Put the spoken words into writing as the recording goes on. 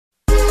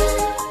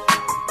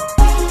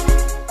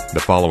The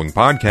following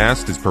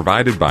podcast is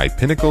provided by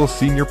Pinnacle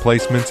Senior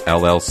Placements,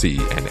 LLC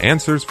and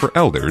Answers for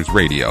Elders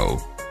Radio.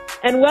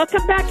 And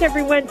welcome back,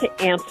 everyone, to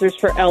Answers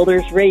for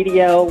Elders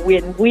Radio.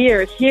 When we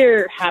are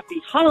here,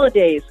 happy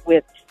holidays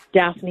with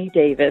Daphne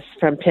Davis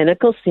from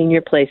Pinnacle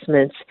Senior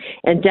Placements.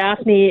 And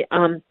Daphne,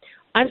 I'm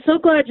so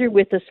glad you're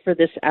with us for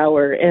this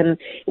hour. And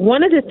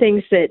one of the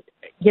things that,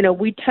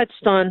 we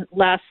touched on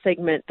last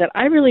segment that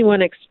I really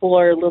want to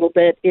explore a little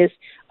bit is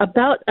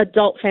about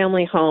adult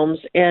family homes.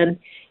 And,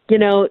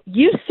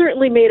 you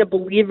certainly made a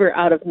believer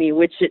out of me,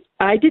 which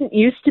I didn't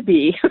used to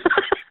be.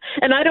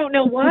 And I don't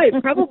know why.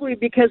 Probably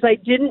because I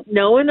didn't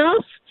know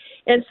enough.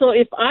 And so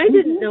if I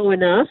didn't know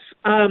enough,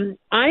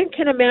 I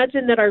can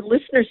imagine that our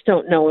listeners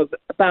don't know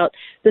about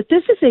that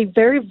this is a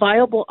very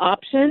viable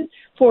option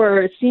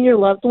for senior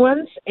loved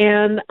ones.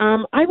 And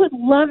I would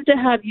love to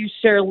have you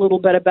share a little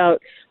bit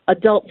about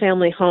adult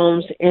family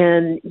homes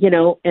and,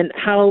 and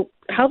how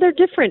they're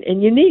different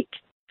and unique.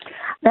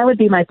 That would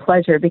be my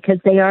pleasure because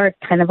they are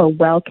kind of a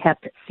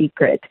well-kept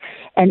secret.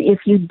 And if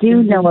you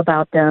do know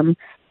about them,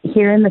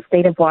 here in the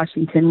state of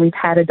Washington, we've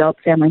had adult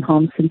family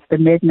homes since the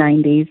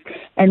mid-'90s,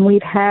 and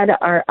we've had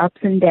our ups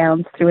and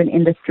downs through an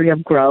industry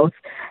of growth.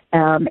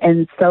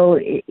 And so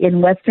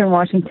in Western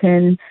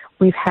Washington,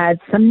 we've had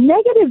some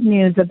negative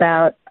news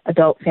about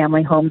adult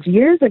family homes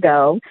years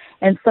ago,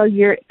 and so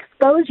your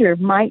exposure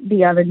might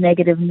be on a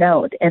negative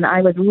note. And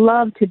I would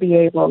love to be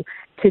able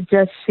to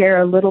just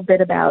share a little bit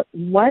about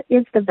what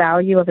is the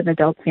value of an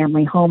adult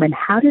family home and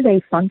how do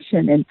they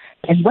function and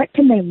what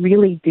can they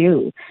really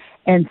do.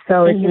 And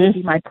so it would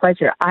be my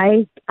pleasure.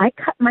 I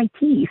cut my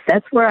teeth.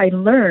 That's where I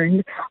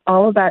learned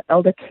all about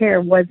elder care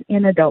was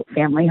in adult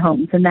family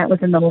homes, and that was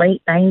in the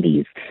late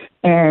 90s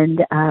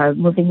and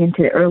moving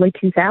into the early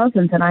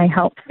 2000s, and I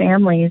helped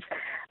families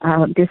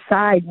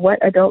decide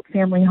what adult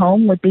family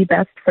home would be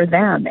best for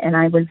them. And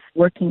I was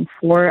working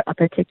for a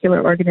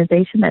particular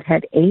organization that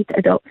had 8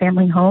 adult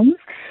family homes.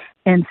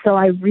 And so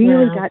I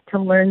really got to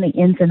learn the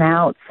ins and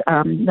outs,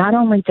 not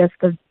only just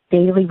the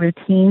daily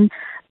routine,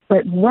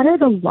 but what are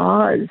the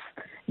laws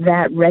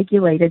that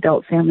regulate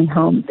adult family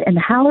homes and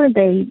how are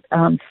they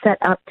set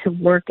up to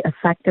work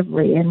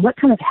effectively, and what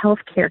kind of health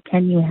care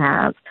can you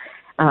have?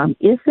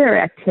 Is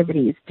there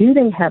activities? Do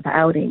they have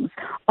outings?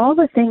 All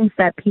the things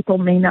that people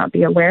may not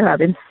be aware of.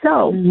 And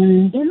so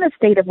in the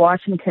state of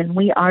Washington,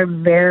 we are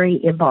very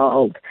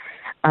evolved.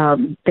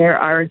 There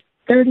are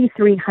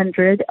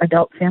 3,300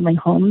 adult family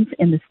homes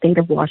in the state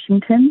of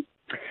Washington.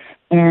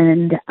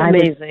 And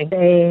amazing. I would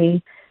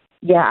say,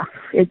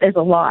 there's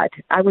a lot.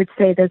 I would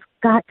say there's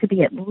got to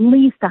be at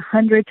least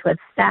 100 to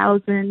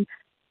 1,000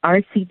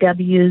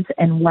 RCWs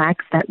and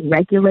WACs that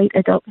regulate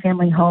adult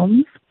family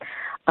homes.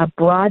 A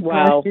broad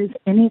brush is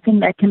anything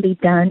that can be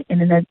done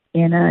in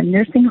a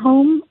nursing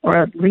home or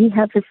a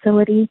rehab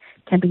facility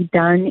can be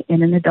done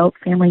in an adult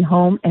family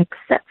home,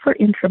 except for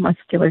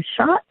intramuscular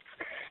shots,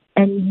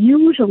 and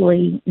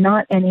usually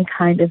not any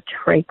kind of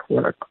trach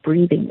work,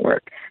 breathing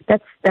work.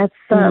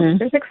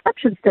 There's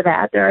exceptions to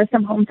that. There are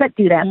some homes that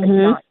do that, but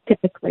not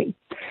typically.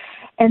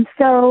 And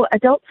so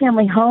adult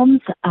family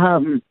homes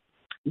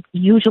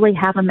usually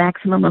have a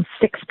maximum of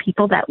 6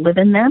 people that live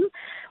in them.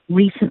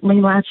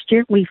 Recently, last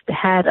year, we've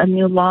had a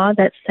new law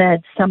that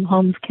said some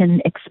homes can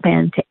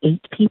expand to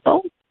 8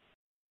 people,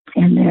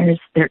 and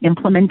they're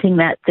implementing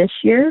that this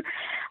year.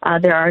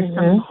 There are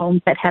some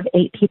homes that have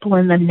 8 people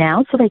in them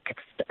now, so they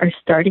are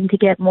starting to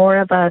get more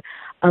of a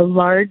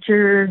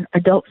larger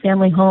adult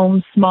family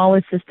home, small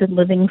assisted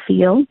living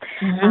feel.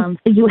 So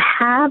you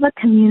have a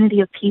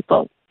community of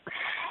people.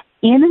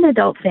 In an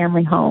adult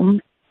family home,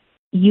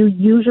 you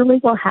usually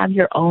will have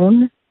your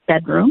own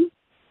bedroom.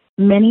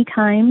 Many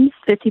times,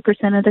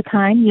 50% of the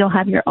time, you'll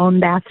have your own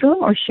bathroom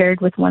or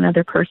shared with one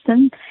other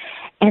person.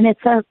 And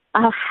it's a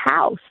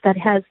house that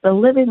has the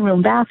living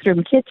room,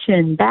 bathroom,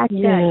 kitchen, back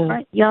deck,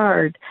 front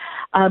yard,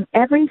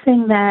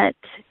 everything that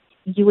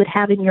you would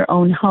have in your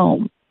own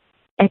home,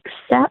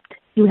 except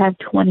you have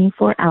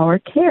 24-hour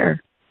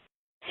care.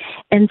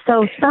 And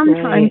so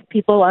sometimes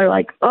people are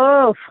like,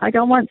 oh, I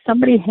don't want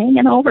somebody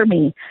hanging over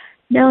me.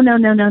 No.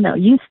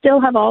 You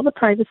still have all the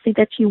privacy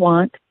that you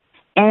want.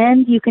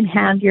 And you can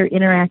have your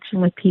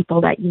interaction with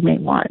people that you may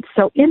want.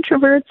 So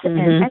introverts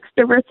and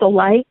extroverts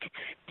alike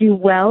do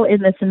well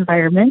in this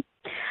environment.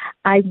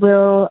 I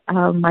will,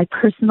 my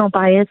personal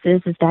bias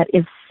is that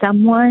if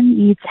someone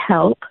needs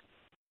help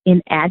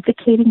in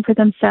advocating for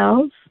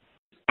themselves,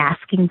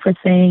 asking for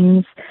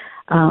things,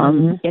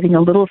 getting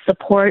a little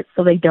support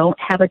so they don't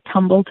have a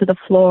tumble to the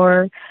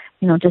floor,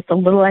 just a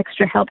little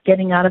extra help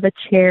getting out of a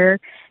chair,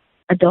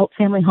 adult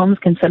family homes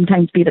can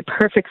sometimes be the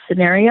perfect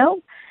scenario,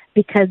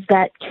 because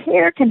that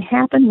care can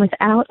happen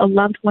without a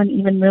loved one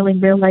even really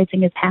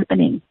realizing it's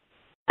happening.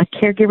 A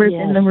caregiver's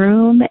in the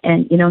room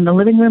and, in the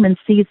living room and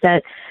sees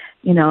that,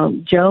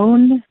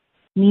 Joan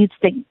needs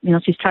to,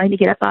 she's trying to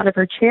get up out of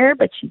her chair,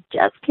 but she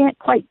just can't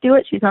quite do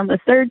it. She's on the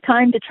 3rd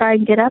time to try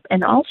and get up,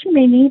 and all she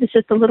may need is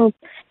just a little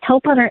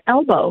help on her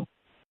elbow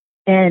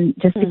and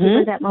just to give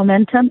her that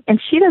momentum. And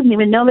she doesn't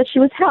even know that she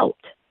was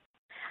helped.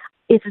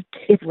 It's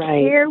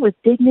care with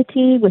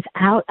dignity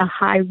without a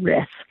high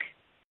risk.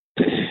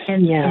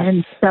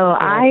 And so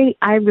I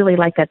really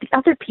like that. The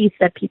other piece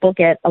that people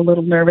get a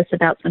little nervous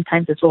about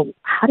sometimes is, well,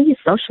 how do you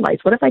socialize?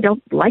 What if I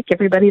don't like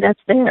everybody that's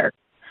there?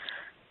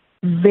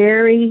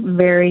 Very,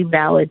 very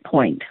valid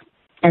point.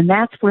 And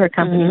that's where a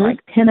company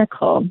like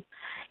Pinnacle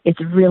is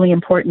really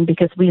important,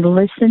 because we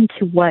listen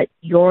to what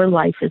your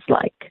life is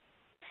like.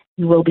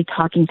 You will be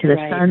talking to the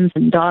sons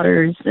and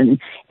daughters and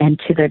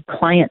to the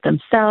client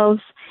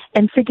themselves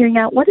and figuring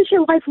out, what does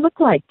your life look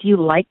like? Do you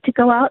like to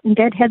go out and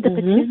deadhead the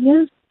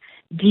petunias?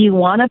 Do you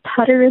want to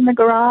putter in the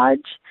garage?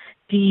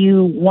 Do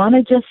you want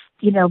to just,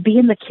 be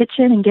in the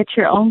kitchen and get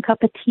your own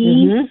cup of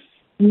tea?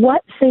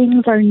 What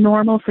things are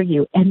normal for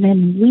you? And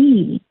then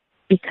we,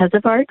 because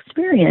of our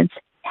experience,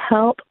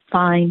 help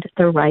find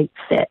the right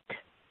fit.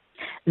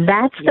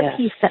 That's the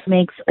piece that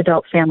makes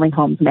adult family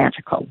homes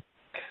magical.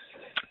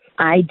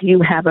 I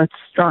do have a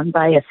strong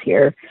bias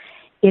here.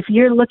 If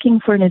you're looking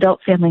for an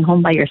adult family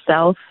home by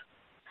yourself,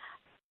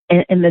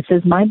 and this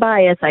is my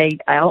bias,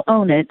 I'll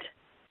own it,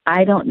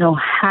 I don't know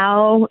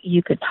how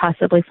you could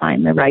possibly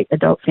find the right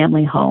adult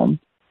family home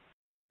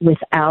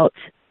without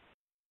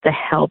the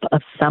help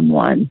of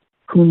someone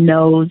who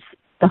knows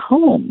the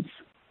homes.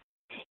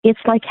 It's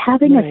like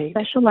having a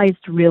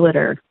specialized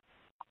realtor.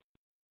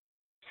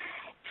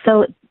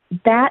 So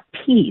that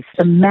piece,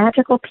 the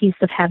magical piece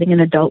of having an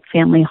adult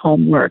family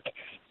home work,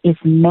 is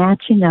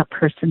matching up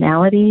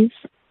personalities,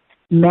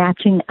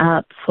 matching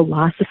up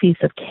philosophies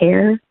of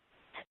care,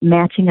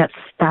 matching up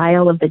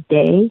style of the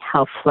day.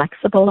 How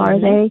flexible are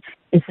they?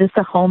 Is this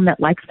a home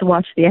that likes to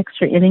watch the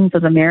extra innings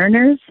of the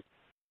Mariners?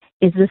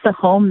 Is this a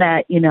home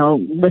that,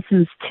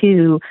 listens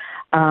to,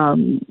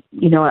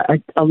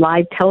 a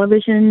live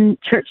television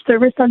church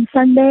service on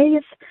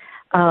Sundays?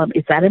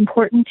 Is that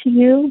important to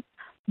you?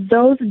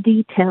 Those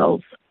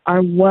details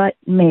are what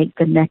make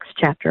the next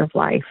chapter of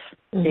life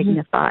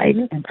dignified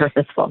and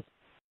purposeful.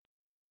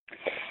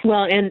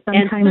 Well, and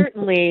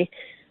certainly,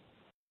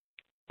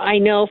 I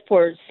know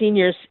for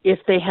seniors, if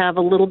they have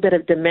a little bit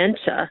of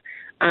dementia,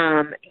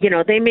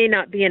 they may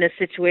not be in a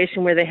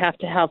situation where they have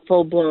to have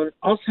full-blown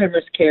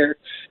Alzheimer's care,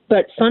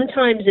 but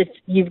sometimes if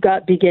you've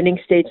got beginning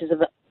stages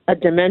of a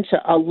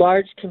dementia, a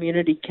large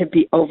community can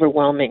be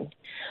overwhelming.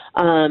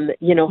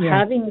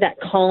 Having that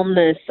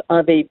calmness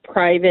of a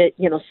private,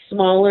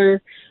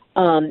 smaller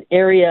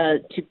area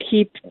to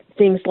keep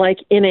things like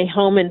in a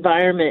home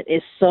environment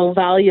is so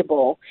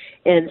valuable,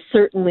 and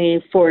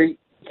certainly for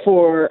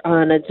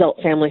an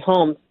adult family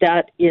home,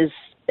 that is,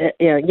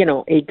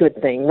 a good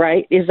thing,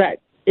 right? Is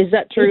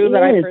that true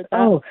that I've heard that?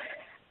 Oh,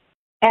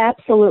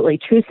 absolutely.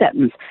 True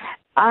sentence.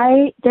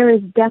 There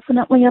is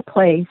definitely a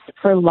place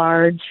for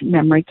large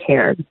memory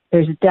care.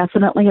 There's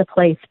definitely a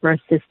place for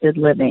assisted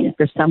living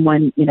for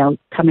someone,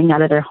 coming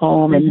out of their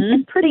home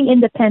and pretty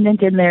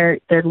independent in their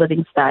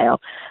living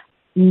style.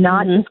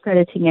 Not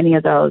discrediting any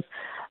of those.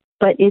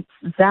 But it's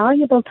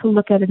valuable to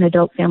look at an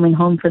adult family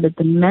home for the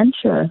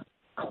dementia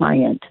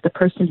client, the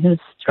person who's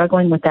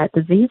struggling with that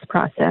disease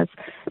process,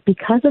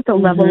 because of the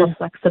level of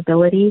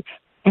flexibility,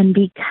 and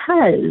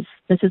because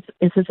this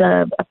is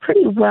a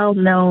pretty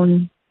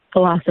well-known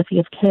philosophy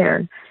of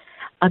care.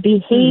 A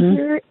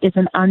behavior is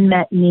an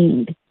unmet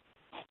need,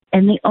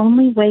 and the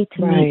only way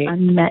to meet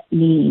unmet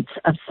needs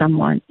of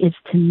someone is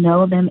to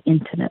know them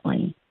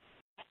intimately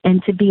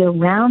and to be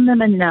around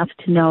them enough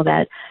to know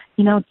that,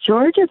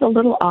 George is a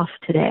little off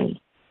today.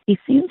 He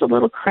seems a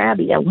little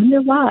crabby. I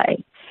wonder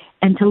why.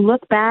 And to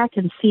look back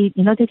and see,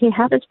 did he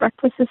have his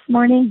breakfast this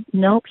morning?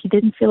 Nope, he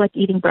didn't feel like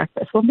eating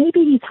breakfast. Well,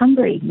 maybe he's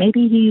hungry.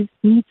 Maybe he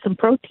needs some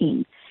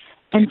protein.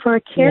 And for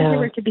a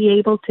caregiver to be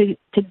able to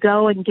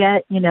go and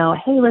get,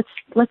 hey,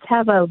 let's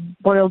have a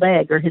boiled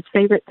egg, or his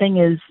favorite thing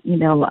is,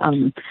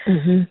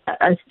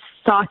 a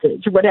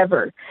sausage,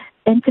 whatever,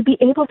 and to be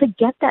able to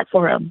get that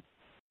for him,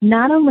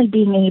 not only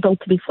being able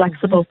to be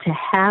flexible to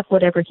have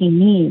whatever he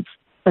needs,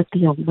 but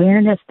the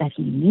awareness that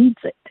he needs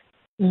it.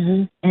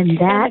 And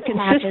that and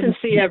the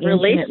consistency of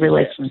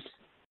relationships.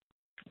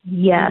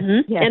 Yes,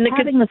 yes. And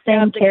having the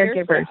same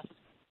caregivers.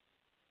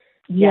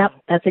 Yep,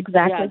 that's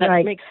exactly that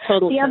right. Makes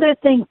total sense.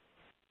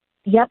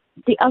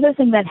 The other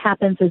thing that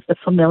happens is the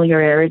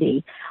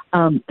familiarity.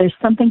 There's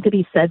something to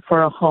be said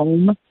for a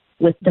home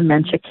with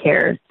dementia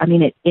care. I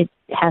mean, it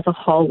has a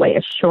hallway,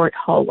 a short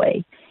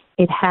hallway.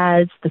 It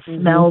has the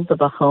smells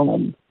of a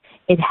home.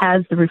 It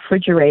has the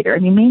refrigerator. I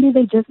mean, maybe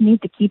they just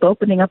need to keep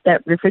opening up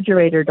that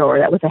refrigerator door.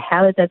 That was a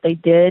habit that they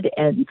did,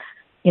 and,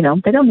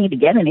 they don't need to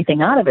get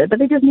anything out of it, but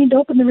they just need to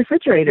open the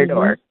refrigerator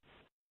door.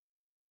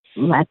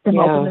 Let them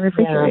open the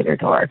refrigerator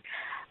door.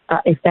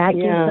 If that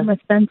gives them a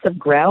sense of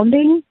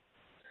grounding,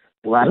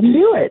 let them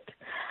do it.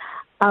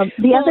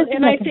 The other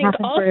thing that can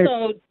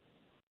happen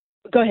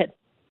go ahead.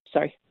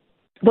 Sorry.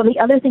 Well,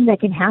 the other thing that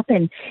can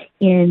happen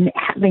in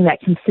having that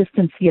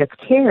consistency of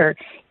care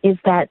is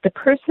that the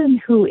person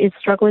who is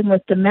struggling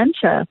with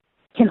dementia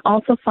can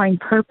also find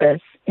purpose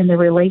in the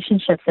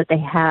relationships that they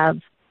have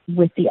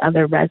with the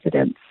other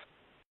residents.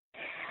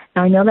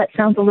 Now, I know that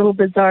sounds a little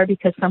bizarre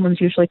because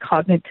someone's usually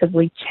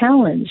cognitively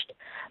challenged,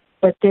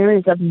 but there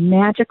is a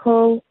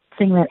magical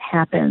thing that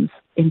happens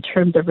in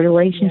terms of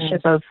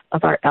relationship of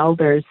our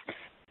elders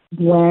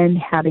when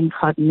having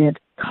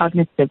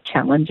cognitive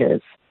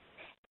challenges.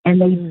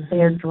 And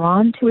they're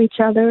drawn to each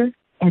other,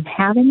 and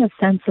having a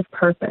sense of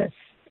purpose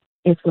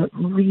is what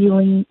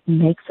really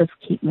makes us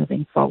keep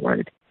moving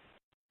forward.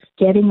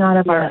 Getting out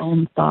of our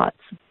own thoughts,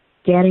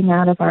 getting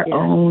out of our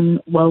own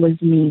woe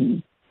is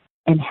me,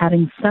 and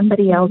having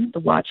somebody else to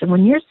watch. And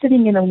when you're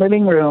sitting in a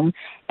living room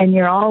and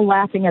you're all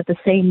laughing at the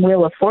same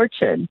Wheel of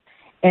Fortune,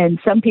 and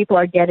some people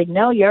are getting,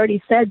 no, you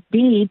already said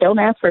B, don't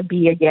ask for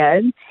B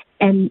again,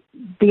 and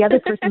the other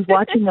person's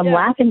watching them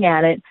laughing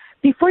at it,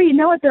 before you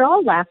know it, they're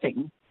all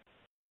laughing.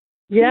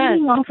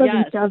 Feeding off of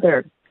each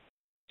other.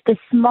 The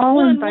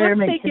small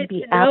environment can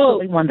be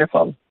absolutely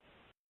wonderful.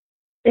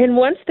 And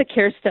once the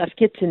care staff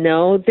get to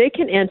know, they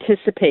can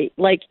anticipate.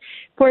 Like,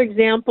 for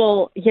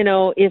example,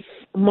 if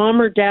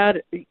mom or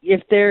dad,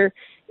 if their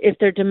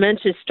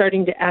dementia is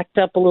starting to act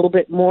up a little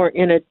bit more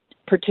in a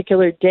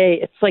particular day,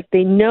 it's like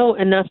they know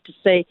enough to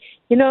say,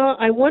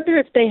 I wonder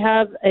if they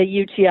have a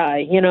UTI.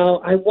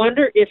 I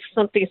wonder if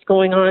something's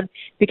going on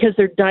because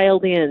they're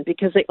dialed in,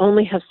 because they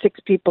only have 6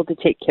 people to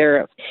take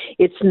care of.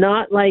 It's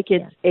not like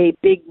it's a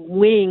big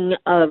wing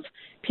of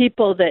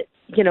people that,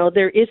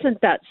 there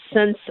isn't that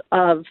sense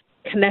of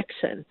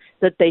connection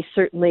that they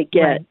certainly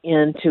get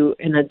into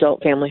an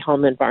adult family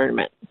home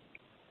environment.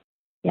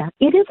 Yeah,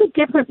 it is a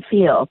different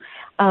feel.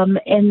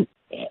 And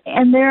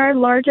there are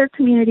larger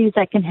communities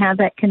that can have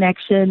that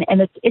connection,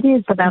 and it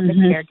is about the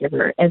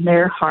caregiver and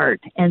their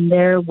heart and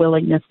their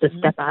willingness to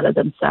step out of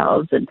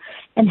themselves and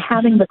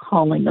having the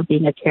calling of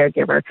being a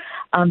caregiver.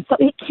 So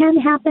it can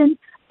happen,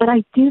 but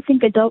I do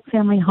think adult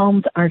family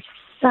homes are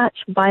such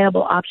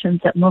viable options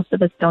that most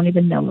of us don't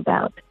even know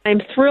about. I'm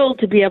thrilled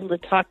to be able to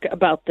talk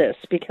about this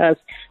because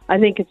I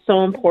think it's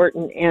so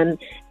important. And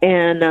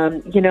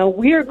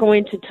we are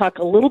going to talk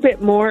a little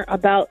bit more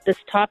about this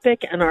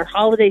topic and our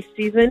holiday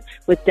season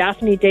with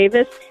Daphne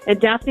Davis. And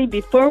Daphne,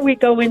 before we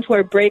go into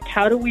our break,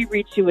 how do we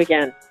reach you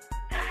again?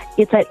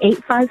 It's at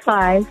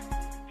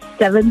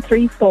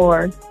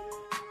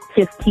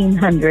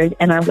 855-734-1500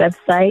 and our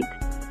website,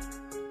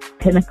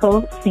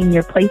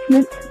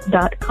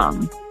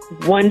 pinnacleseniorplacements.com.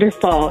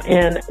 Wonderful.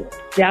 And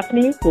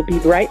Daphne will be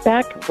right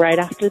back right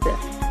after this.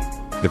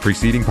 The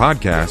preceding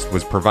podcast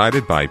was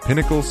provided by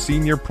Pinnacle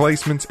Senior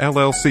Placements,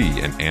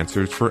 LLC and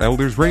Answers for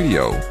Elders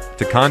Radio.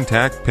 To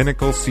contact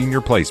Pinnacle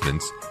Senior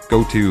Placements,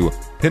 go to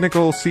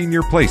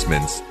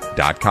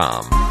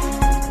pinnacleseniorplacements.com.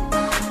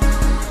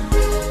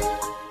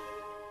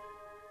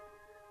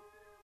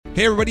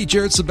 Hey everybody,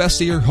 Jared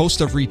Sebestier,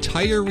 host of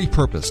Retire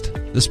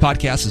Repurposed. This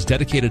podcast is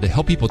dedicated to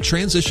help people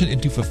transition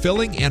into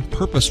fulfilling and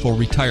purposeful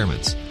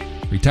retirements.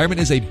 Retirement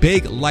is a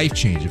big life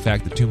change. In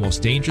fact, the 2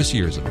 most dangerous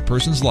years of a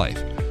person's life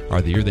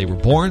are the year they were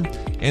born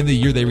and the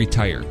year they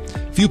retire.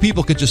 Few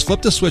people can just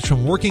flip the switch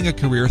from working a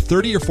career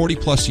 30 or 40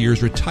 plus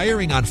years,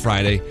 retiring on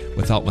Friday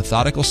without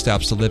methodical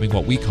steps to living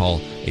what we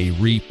call a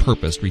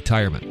repurposed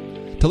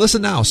retirement. To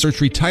listen now, search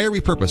Retire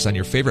Repurposed on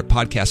your favorite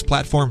podcast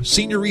platform,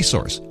 Senior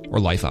Resource, or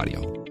Life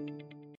Audio.